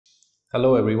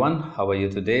Hello everyone, how are you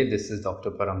today? This is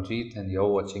Dr. Paramjeet and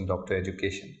you're watching Dr.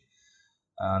 Education.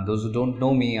 Those who don't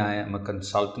know me, I am a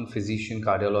consultant physician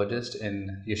cardiologist in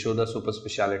Yashoda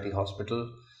Superspeciality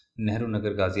Hospital, Nehru,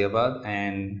 Nagar, Ghaziabad,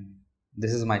 and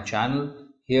this is my channel.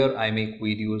 Here I make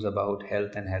videos about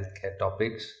health and healthcare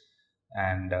topics,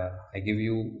 and I give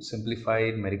you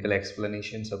simplified medical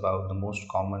explanations about the most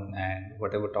common and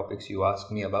whatever topics you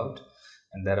ask me about.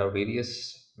 And there are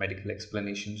various medical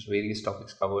explanations, various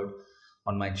topics covered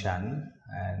on my channel,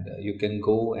 and you can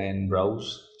go and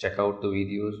browse, check out the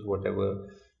videos, whatever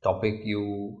topic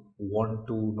you want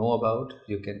to know about,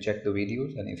 you can check the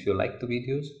videos. And if you like the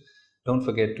videos, don't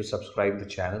forget to subscribe the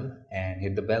channel and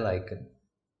hit the bell icon.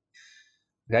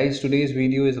 Guys, today's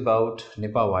video is about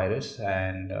Nipah virus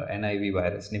and NIV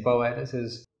virus. Nipah virus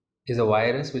is a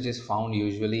virus which is found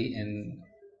usually in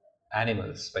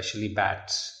animals, especially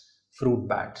bats, fruit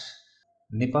bats.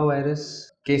 Nipah virus,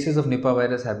 cases of Nipah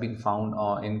virus have been found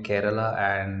in Kerala,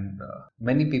 and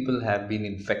many people have been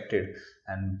infected,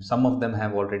 and some of them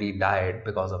have already died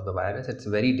because of the virus. It's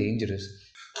very dangerous.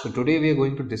 So today we are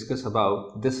going to discuss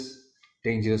about this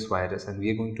dangerous virus, and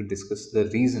we are going to discuss the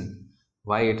reason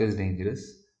why it is dangerous,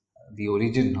 the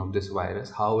origin of this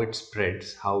virus, how it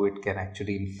spreads, how it can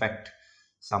actually infect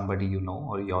somebody you know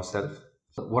or yourself.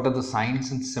 What are the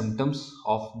signs and symptoms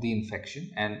of the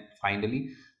infection, and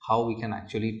finally how we can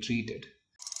actually treat it.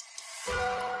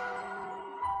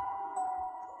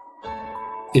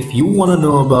 If you want to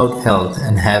know about health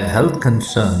and have health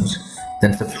concerns,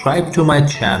 then subscribe to my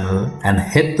channel and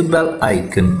hit the bell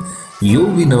icon.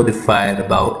 You'll be notified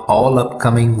about all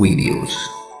upcoming videos.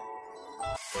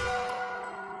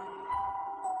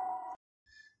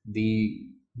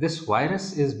 This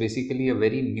virus is basically a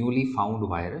very newly found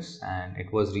virus, and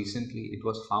it was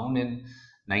found in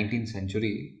 19th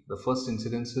century. The first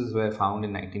incidences were found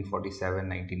in 1947,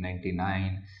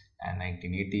 1999 and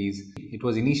 1980s. It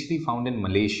was initially found in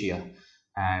Malaysia,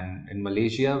 and in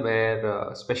Malaysia where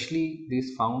especially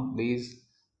these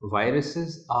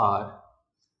viruses are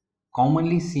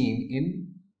commonly seen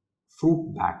in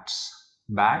fruit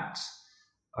bats,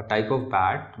 a type of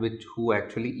bat who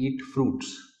actually eat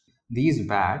fruits. These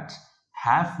bats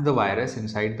have the virus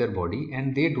inside their body,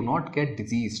 and they do not get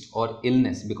diseased or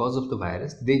illness because of the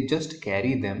virus. They just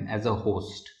carry them as a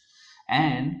host,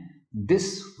 and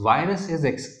this virus is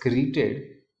excreted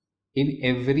in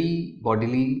every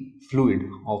bodily fluid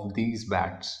of these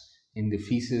bats, in the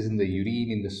feces, in the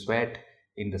urine, in the sweat,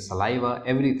 in the saliva,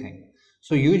 everything.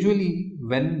 So usually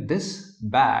when this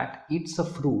bat eats a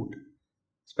fruit,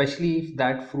 especially if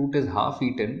that fruit is half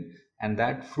eaten, and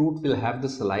that fruit will have the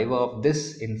saliva of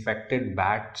this infected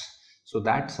bat, so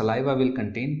that saliva will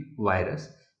contain virus,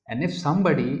 and if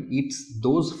somebody eats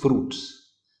those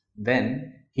fruits,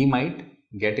 then he might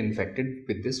get infected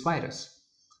with this virus.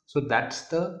 So that's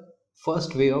the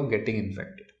first way of getting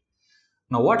infected.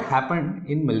 Now what happened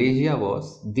in Malaysia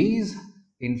was, these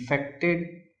infected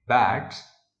bats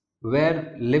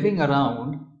were living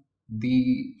around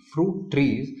the fruit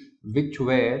trees which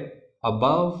were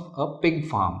above a pig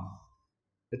farm.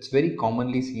 It's very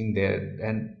commonly seen there.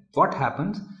 And what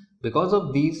happens, because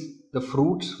of the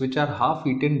fruits which are half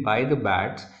eaten by the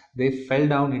bats, they fell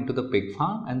down into the pig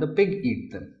farm and the pig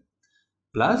eat them.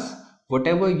 Plus,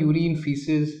 whatever urine,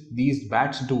 feces these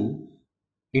bats do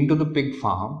into the pig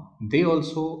farm, they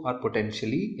also are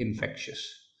potentially infectious.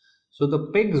 So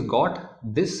the pigs got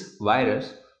this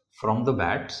virus from the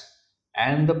bats,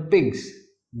 and the pigs,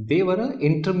 they were an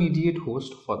intermediate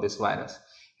host for this virus.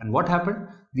 And what happened?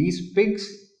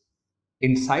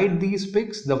 Inside these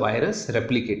pigs, the virus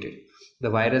replicated. The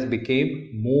virus became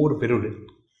more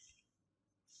virulent.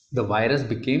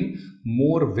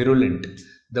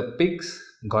 The pigs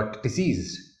got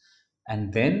diseased,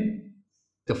 and then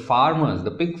the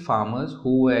pig farmers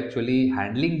who were actually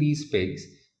handling these pigs,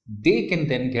 they can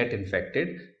then get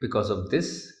infected because of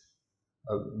this,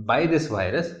 by this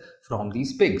virus from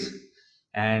these pigs,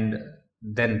 and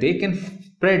then they can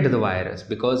spread the virus,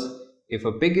 because if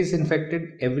a pig is infected,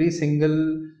 every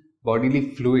single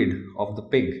bodily fluid of the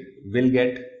pig will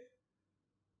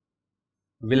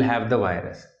have the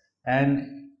virus.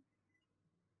 And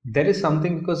there is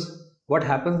something, because what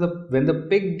happens, when the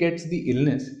pig gets the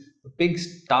illness, the pig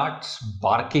starts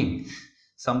barking,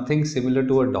 something similar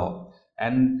to a dog,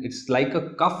 and it's like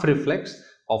a cough reflex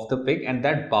of the pig, and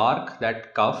that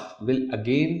cough will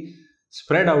again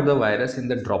spread out the virus in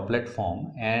the droplet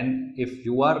form. And if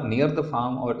you are near the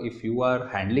farm, or if you are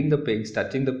handling the pigs,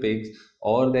 touching the pigs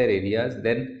or their areas,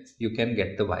 then you can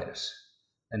get the virus.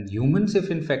 And humans,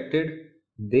 if infected,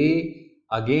 they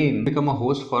again become a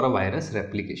host for a virus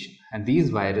replication, and these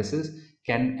viruses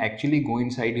can actually go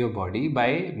inside your body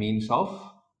by means of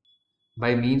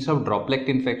droplet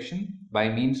infection, by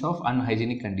means of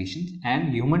unhygienic conditions,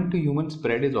 and human to human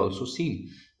spread is also seen.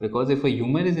 Because if a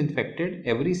human is infected,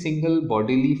 every single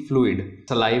bodily fluid,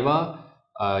 saliva,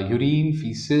 urine,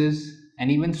 feces,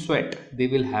 and even sweat, they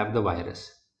will have the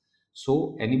virus.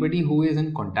 So anybody who is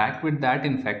in contact with that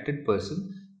infected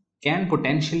person can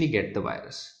potentially get the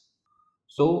virus.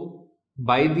 So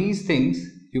by these things,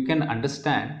 you can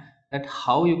understand that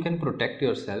how you can protect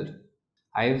yourself.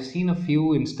 I have seen a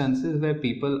few instances where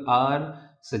people are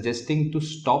suggesting to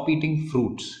stop eating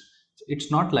fruits.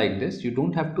 It's not like this. You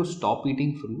don't have to stop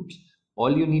eating fruits.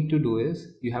 All you need to do is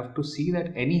you have to see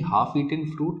that any half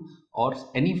eaten fruit or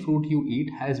any fruit you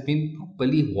eat has been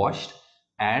properly washed,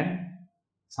 and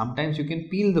sometimes you can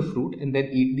peel the fruit and then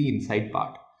eat the inside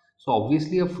part. So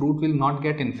obviously a fruit will not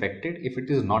get infected if it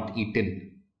is not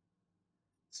eaten.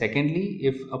 Secondly,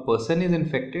 if a person is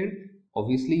infected,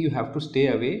 obviously you have to stay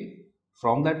away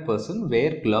from that person,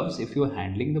 wear gloves if you are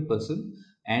handling the person,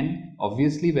 and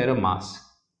obviously wear a mask,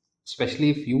 especially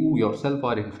if you yourself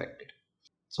are infected.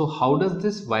 So how does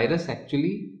this virus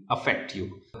actually affect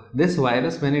you? This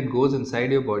virus, when it goes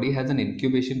inside your body, has an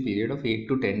incubation period of 8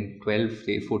 to 10, 12,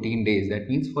 14 days. That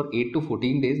means for 8 to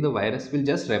 14 days, the virus will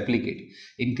just replicate,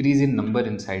 increase in number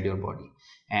inside your body.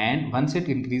 And once it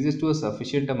increases to a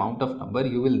sufficient amount of number,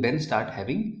 you will then start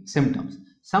having symptoms.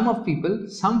 Some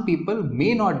people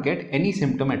may not get any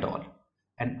symptom at all,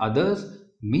 and others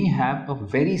may have a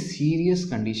very serious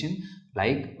condition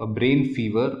like a brain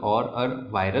fever or a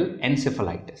viral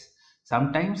encephalitis.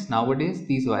 Sometimes nowadays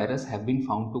these viruses have been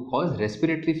found to cause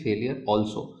respiratory failure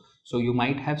also. So you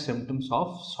might have symptoms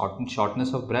of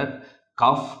shortness of breath,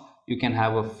 cough, you can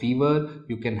have a fever,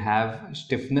 you can have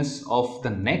stiffness of the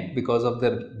neck because of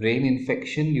the brain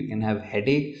infection, you can have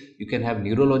headache, you can have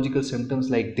neurological symptoms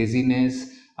like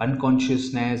dizziness,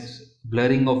 unconsciousness,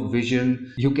 blurring of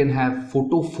vision, you can have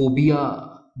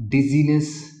photophobia,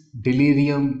 dizziness,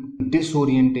 delirium,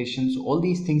 disorientations, all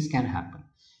these things can happen.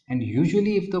 And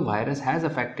usually if the virus has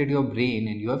affected your brain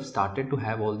and you have started to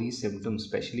have all these symptoms,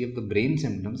 especially if the brain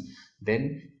symptoms,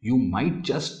 then you might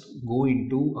just go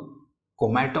into a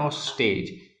comatose stage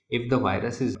if the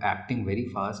virus is acting very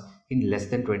fast in less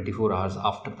than 24 hours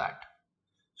after that.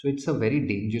 So it's a very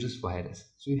dangerous virus.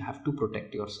 So you have to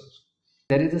protect yourself.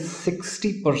 There is a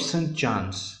 60%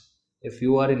 chance if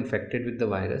you are infected with the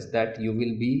virus that you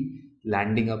will be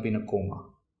landing up in a coma,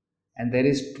 and there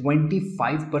is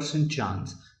 25%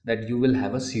 chance that you will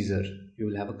have a seizure, you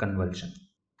will have a convulsion.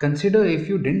 Consider if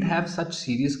you didn't have such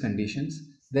serious conditions,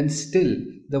 then still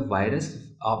the virus,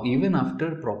 even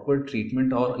after proper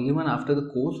treatment or even after the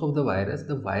course of the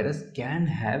virus can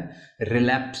have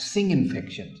relapsing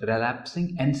infections,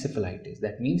 relapsing encephalitis.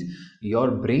 That means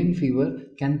your brain fever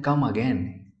can come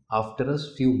again after a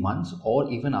few months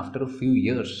or even after a few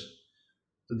years.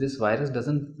 So this virus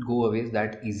doesn't go away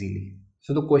that easily.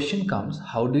 So the question comes,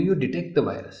 how do you detect the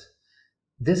virus?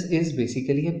 This is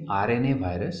basically an RNA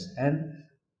virus, and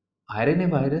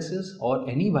RNA viruses or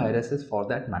any viruses for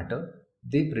that matter,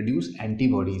 they produce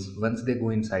antibodies once they go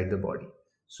inside the body.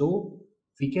 So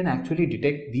we can actually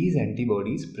detect these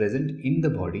antibodies present in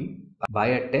the body by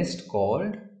a test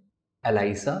called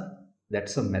ELISA.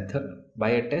 That's a method, by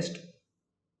a test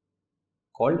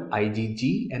called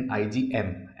IgG and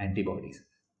IgM antibodies.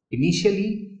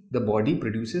 Initially, the body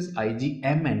produces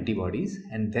IgM antibodies,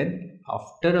 and then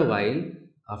after a while,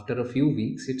 after a few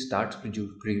weeks, it starts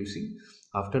producing.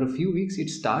 After a few weeks, it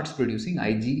starts producing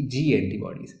IgG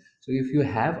antibodies. So if you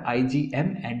have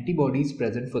IgM antibodies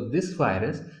present for this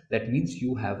virus, that means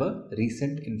you have a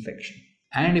recent infection.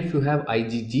 And if you have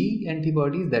IgG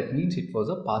antibodies, that means it was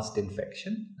a past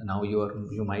infection. Now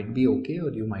you might be okay,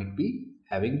 or you might be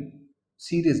having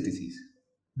serious disease.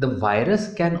 The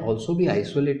virus can also be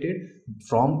isolated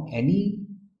from any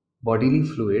bodily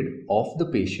fluid of the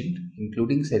patient,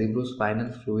 including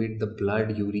cerebrospinal fluid, the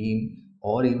blood, urine,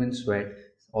 or even sweat,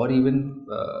 or even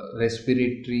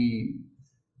respiratory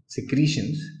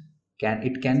secretions.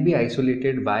 It can be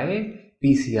isolated by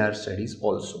PCR studies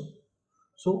also.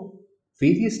 So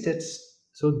various tests.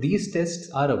 So these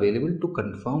tests are available to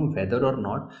confirm whether or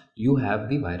not you have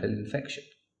the viral infection.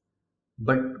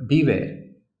 But beware,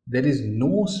 there is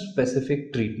no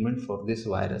specific treatment for this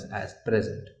virus as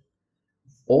present.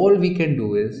 All we can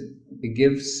do is we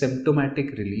give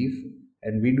symptomatic relief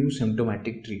and we do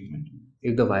symptomatic treatment.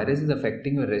 If the virus is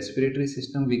affecting your respiratory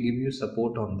system, we give you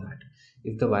support on that.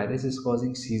 If the virus is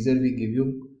causing seizure, we give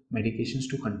you medications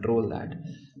to control that.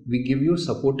 We give you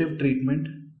supportive treatment,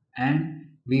 and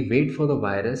we wait for the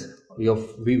virus,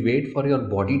 we wait for your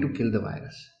body to kill the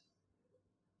virus.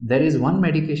 There is one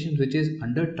medication which is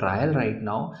under trial right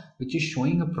now, which is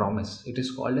showing a promise. It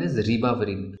is called as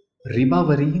ribavirin.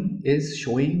 Ribavirin is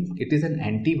showing, it is an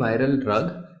antiviral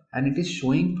drug and it is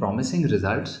showing promising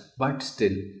results, but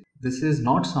still, this is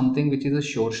not something which is a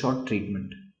sure shot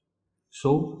treatment.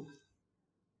 So,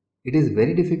 it is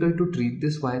very difficult to treat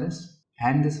this virus,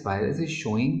 and this virus is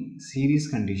showing serious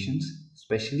conditions,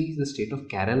 especially the state of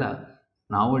Kerala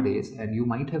nowadays. And you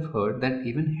might have heard that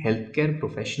even healthcare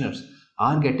professionals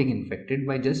are getting infected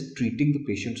by just treating the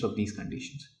patients of these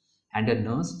conditions. And a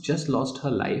nurse just lost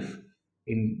her life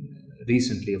in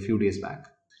recently, a few days back.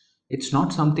 It's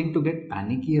not something to get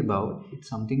panicky about, it's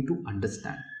something to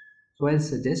understand. So I'll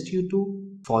suggest you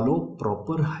to follow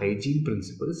proper hygiene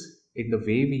principles in the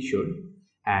way we should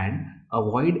and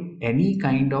avoid any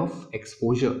kind of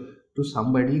exposure to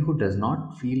somebody who does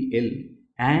not feel ill.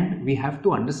 And we have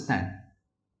to understand,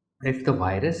 if the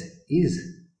virus is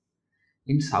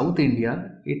in South India,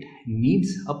 it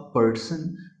needs a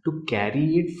person to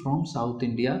carry it from South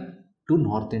India to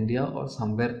North India or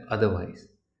somewhere otherwise.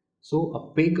 So,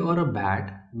 a pig or a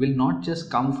bat will not just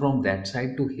come from that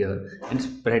side to here and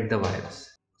spread the virus.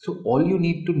 So, all you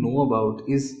need to know about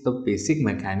is the basic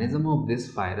mechanism of this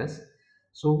virus.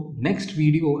 So, next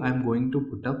video I'm going to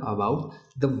put up about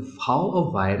the how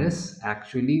a virus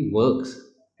actually works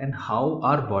and how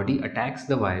our body attacks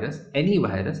the virus. Any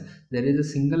virus, there is a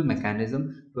single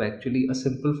mechanism to actually a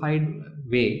simplified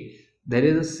way. There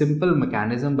is a simple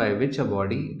mechanism by which a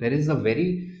body, there is a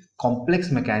very complex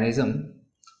mechanism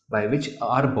by which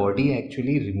our body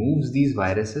actually removes these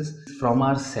viruses from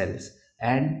our cells.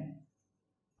 And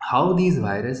how these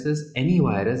viruses, any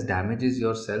virus damages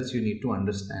your cells, you need to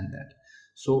understand that.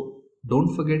 So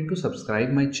don't forget to subscribe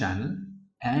my channel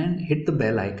and hit the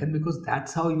bell icon, because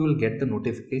that's how you will get the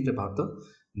notification about the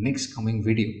next coming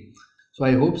video. So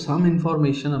I hope some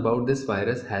information about this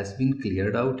virus has been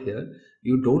cleared out here.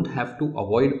 You don't have to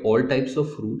avoid all types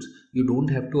of fruits. You don't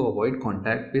have to avoid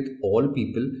contact with all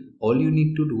people. All you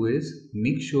need to do is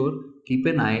make sure, keep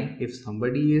an eye. If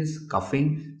somebody is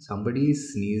coughing, somebody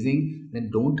is sneezing, then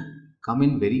don't come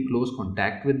in very close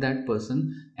contact with that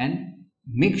person, and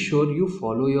make sure you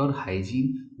follow your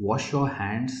hygiene. Wash your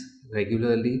hands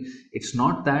regularly. It's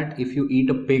not that if you eat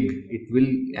a pig, it will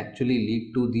actually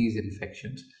lead to these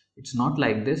infections. It's not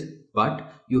like this,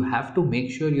 but you have to make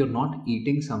sure you're not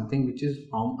eating something which is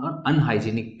from an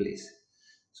unhygienic place.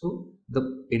 So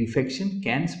the infection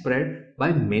can spread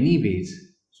by many ways.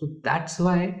 So that's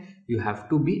why you have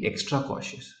to be extra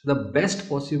cautious. The best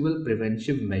possible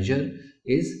preventive measure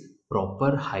is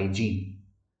proper hygiene.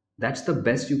 That's the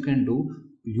best you can do.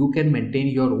 You can maintain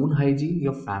your own hygiene,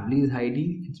 your family's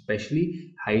hygiene,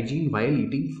 especially hygiene while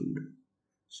eating food.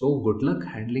 So good luck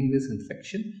handling this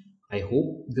infection. I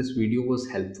hope this video was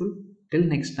helpful. Till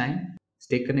next time,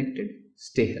 stay connected,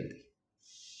 stay healthy.